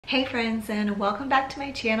Hey friends, and welcome back to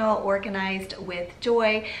my channel, Organized with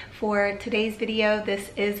Joy. For today's video,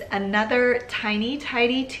 this is another Tiny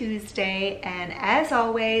Tidy Tuesday, and as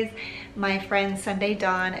always, my friend Sunday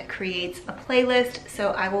Dawn creates a playlist, so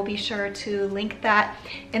I will be sure to link that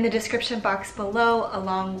in the description box below,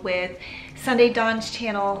 along with Sunday Dawn's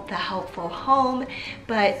channel, The Helpful Home.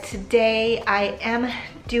 But today I am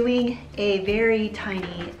doing a very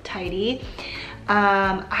tiny tidy.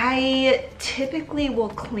 I typically will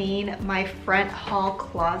clean my front hall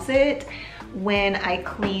closet when I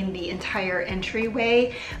clean the entire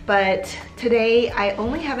entryway, but today I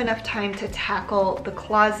only have enough time to tackle the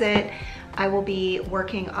closet. I will be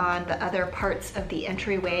working on the other parts of the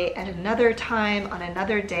entryway at another time, on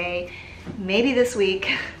another day, maybe this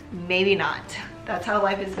week, maybe not. That's how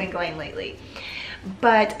life has been going lately.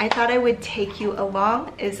 But I thought I would take you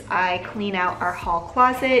along as I clean out our hall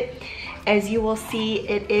closet. As you will see,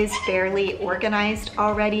 it is fairly organized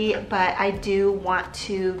already, but I do want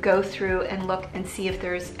to go through and look and see if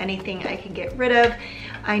there's anything I can get rid of.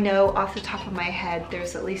 I know off the top of my head,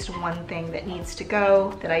 there's at least one thing that needs to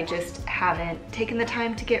go that I just haven't taken the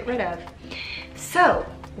time to get rid of. So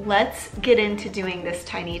let's get into doing this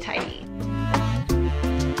tiny tidy.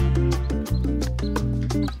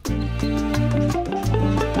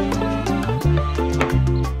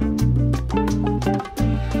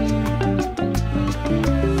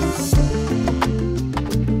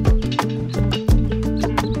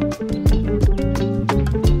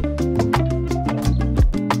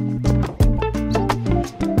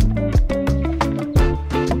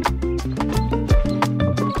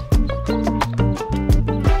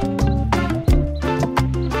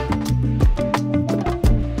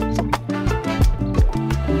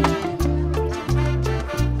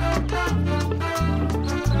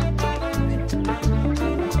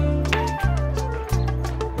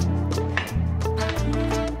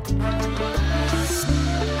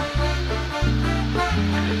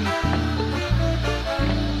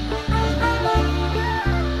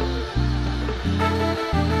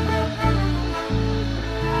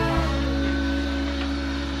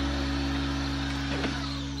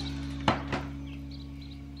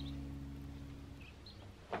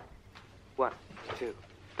 One, two,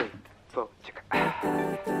 three, four, check.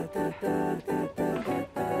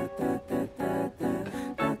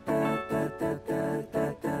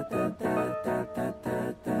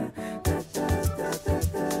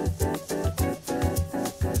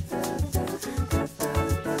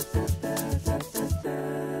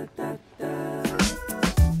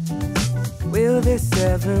 Will this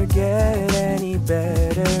ever get any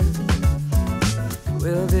better?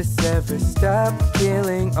 Will this ever stop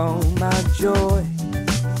killing all my joy?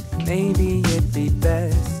 Maybe it'd be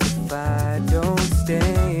best if I don't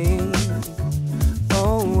stay.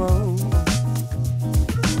 Oh.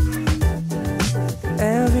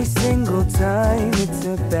 Every single time it's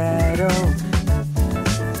a battle,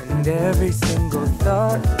 and every single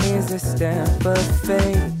thought is a stamp of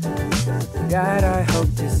fate. God, I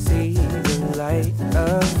hope to see the light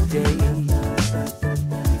of day.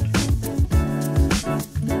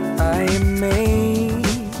 I am made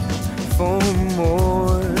for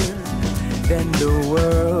more than the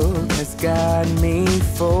world has got me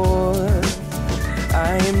for.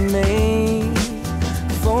 I am made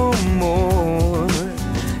for more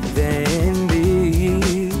than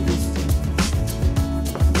this.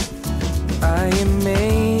 I am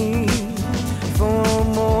made for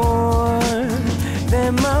more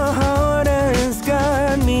than my heart has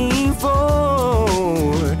got me for.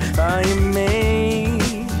 I am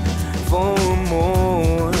made for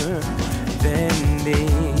more than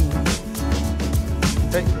this.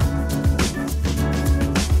 Hey.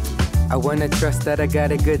 I wanna trust that I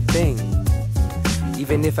got a good thing,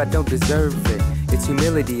 even if I don't deserve it. It's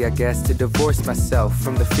humility, I guess, to divorce myself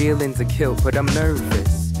from the feelings of guilt, but I'm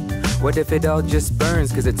nervous. What if it all just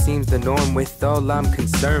burns, cause it seems the norm with all I'm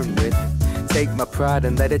concerned with? Take my pride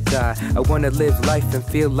and let it die. I wanna live life and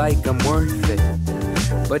feel like I'm worth it,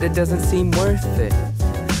 but it doesn't seem worth it.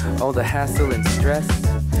 All the hassle and stress,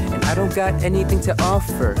 and I don't got anything to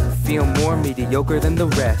offer. Feel more mediocre than the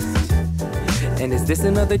rest. And is this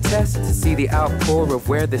another test to see the outpour of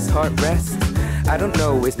where this heart rests? I don't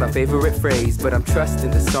know is my favorite phrase, but I'm trusting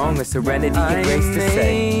the song of serenity and grace to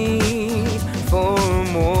say, made for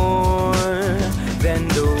more than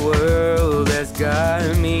the world has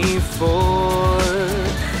got me for.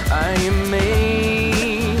 I am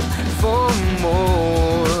made for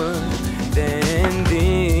more than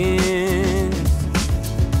this.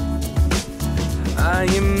 I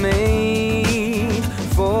am made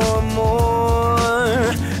for more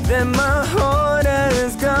than my heart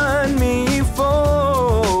has got me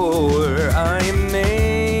for.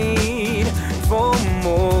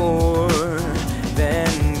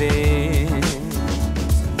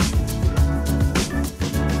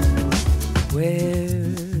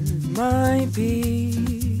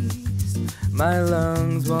 My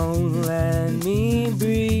lungs won't let me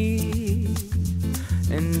breathe,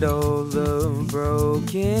 and all the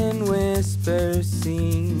broken whispers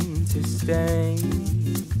seem to stay.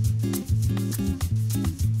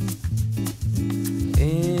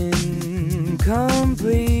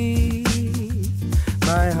 Incomplete,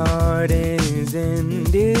 my heart is in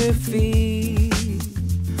defeat.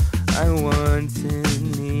 I want to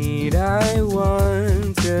need, I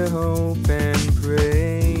want to hope and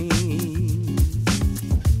pray.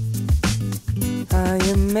 I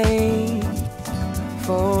am made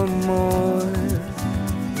for more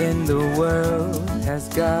than the world has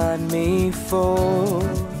got me for.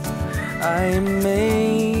 I am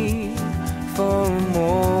made for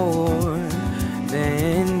more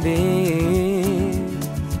than this.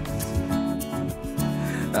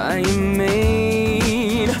 I am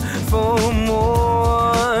made for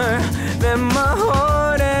more than my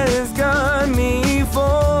heart has got me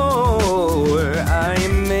for. I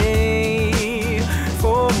am made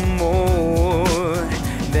for more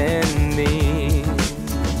than this.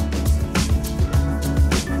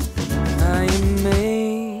 I am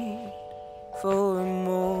made for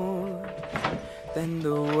more than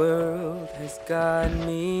the world has got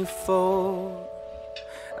me for.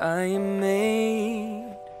 I am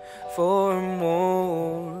made for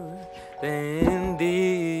more than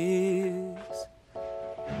this.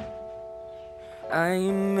 I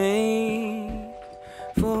am made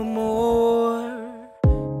for more.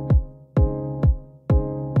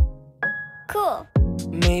 Cool.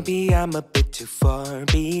 Maybe I'm a bit too far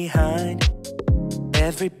behind.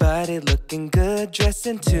 Everybody looking good,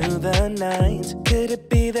 dressing to the nines. Could it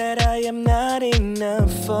be that I am not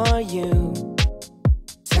enough for you?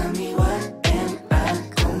 Tell me, what am I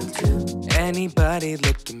going to? Anybody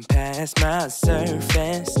looking past my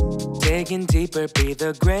surface? Digging deeper be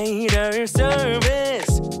the greater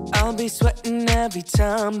service. I'll be sweating every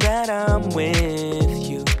time that I'm with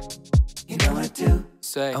you. You know I do.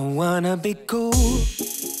 Say, I wanna be cool.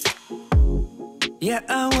 Yeah,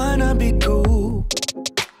 I wanna be cool.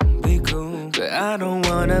 Be cool. But I don't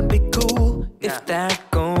wanna be cool if that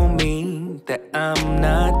gon' mean that I'm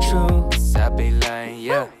not true. 'Cause I be like,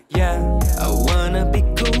 yeah, yeah. I wanna be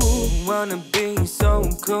cool, wanna be so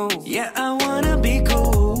cool. Yeah, I wanna be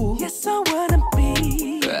cool. Yes, I wanna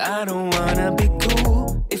be. But I don't wanna be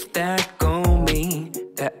cool if that gon' mean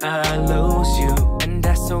that I lose you. And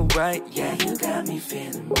that's alright, yeah, you got me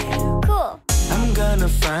feeling real. Cool. I'm gonna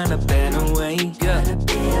find a better way, yeah.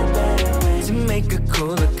 To make a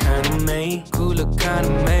cooler kind of me, cooler kind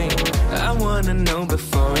of me. I wanna know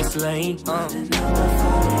before it's late,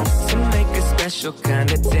 to make a special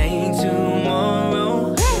kind of day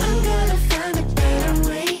tomorrow. I'm gonna find a better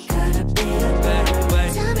way, gotta be a better way.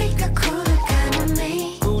 To make a cooler kind of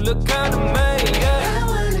me, cooler kind of me, yeah. I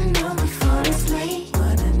wanna know before it's late,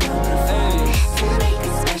 wanna know before to make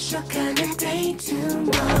a special kind of day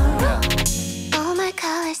tomorrow. All my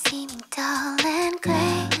colors seeming dull and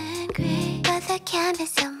gray, but the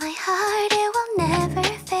canvas of my heart, it will never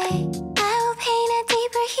fade. I will paint a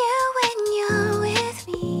deeper hue when you're with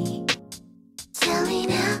me. Tell me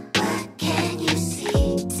now, what can you see?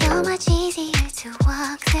 So much easier to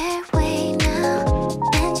walk their way now,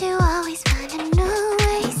 and you always find a new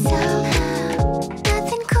way somehow.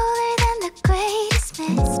 Nothing cooler than the greatest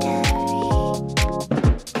mystery.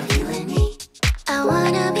 You and me, I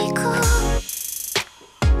wanna be cool.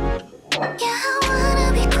 Yeah, I wanna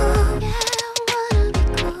be cool. Yeah, I wanna be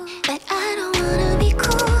cool. But I don't wanna be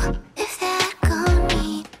cool if that gon'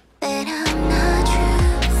 mean that I'm not true.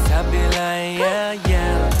 I be like, yeah,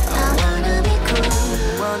 yeah. I wanna be cool.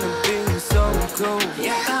 Wanna be so cool.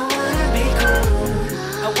 Yeah, I wanna be cool.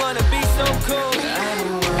 I wanna be so cool. I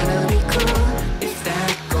don't wanna be cool if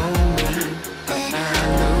that gon' mean that I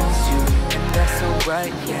lose you. And that's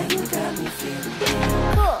alright, yeah, you got me feeling good.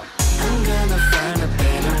 Cool. I'm gonna find a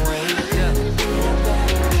better way, yeah.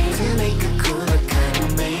 To make a cooler kind of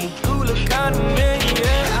me, cooler kind of me,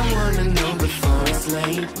 yeah. I wanna know before it's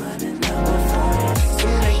late, wanna know before to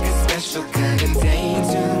make a special kind of day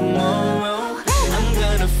tomorrow. I'm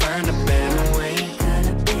gonna find a better way,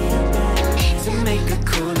 gotta be a better way. To make a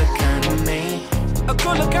cooler kind of me, a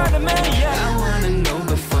cooler kind of me, yeah. I wanna know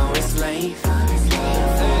before it's late,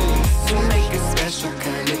 to make a special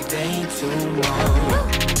kind of day tomorrow.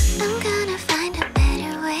 I'm gonna find a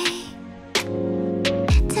better way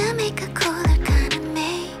to make a cooler kind of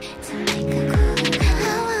me. To make a cooler,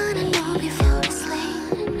 I wanna know before it's late.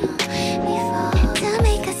 To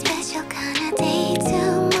make a special kind of day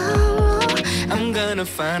tomorrow. I'm gonna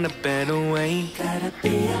find a better way, gotta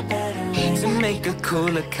be a better way. To make a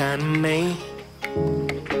cooler kind of me.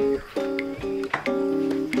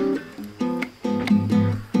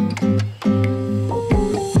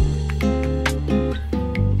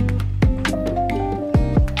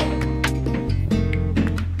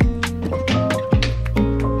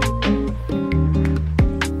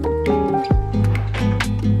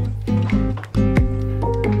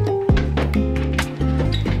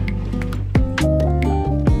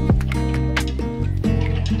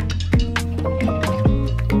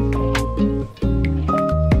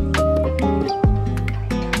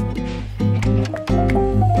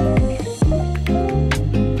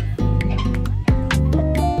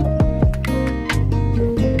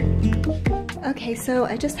 so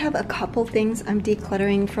I just have a couple things I'm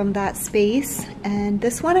decluttering from that space, and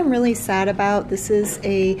this one I'm really sad about. This is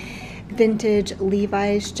a vintage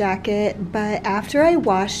Levi's jacket, but after I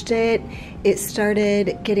washed it, it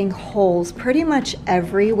started getting holes pretty much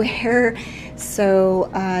everywhere.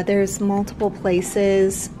 So there's multiple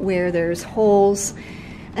places where there's holes.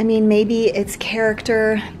 I mean, maybe it's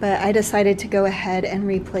character, but I decided to go ahead and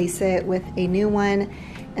replace it with a new one.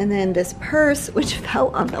 And then this purse, which fell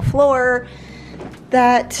on the floor,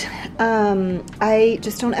 that I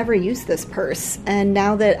just don't ever use this purse. And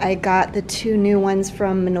now that I got the 2 new ones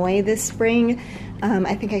from Manoy this spring,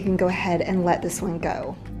 I think I can go ahead and let this one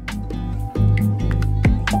go.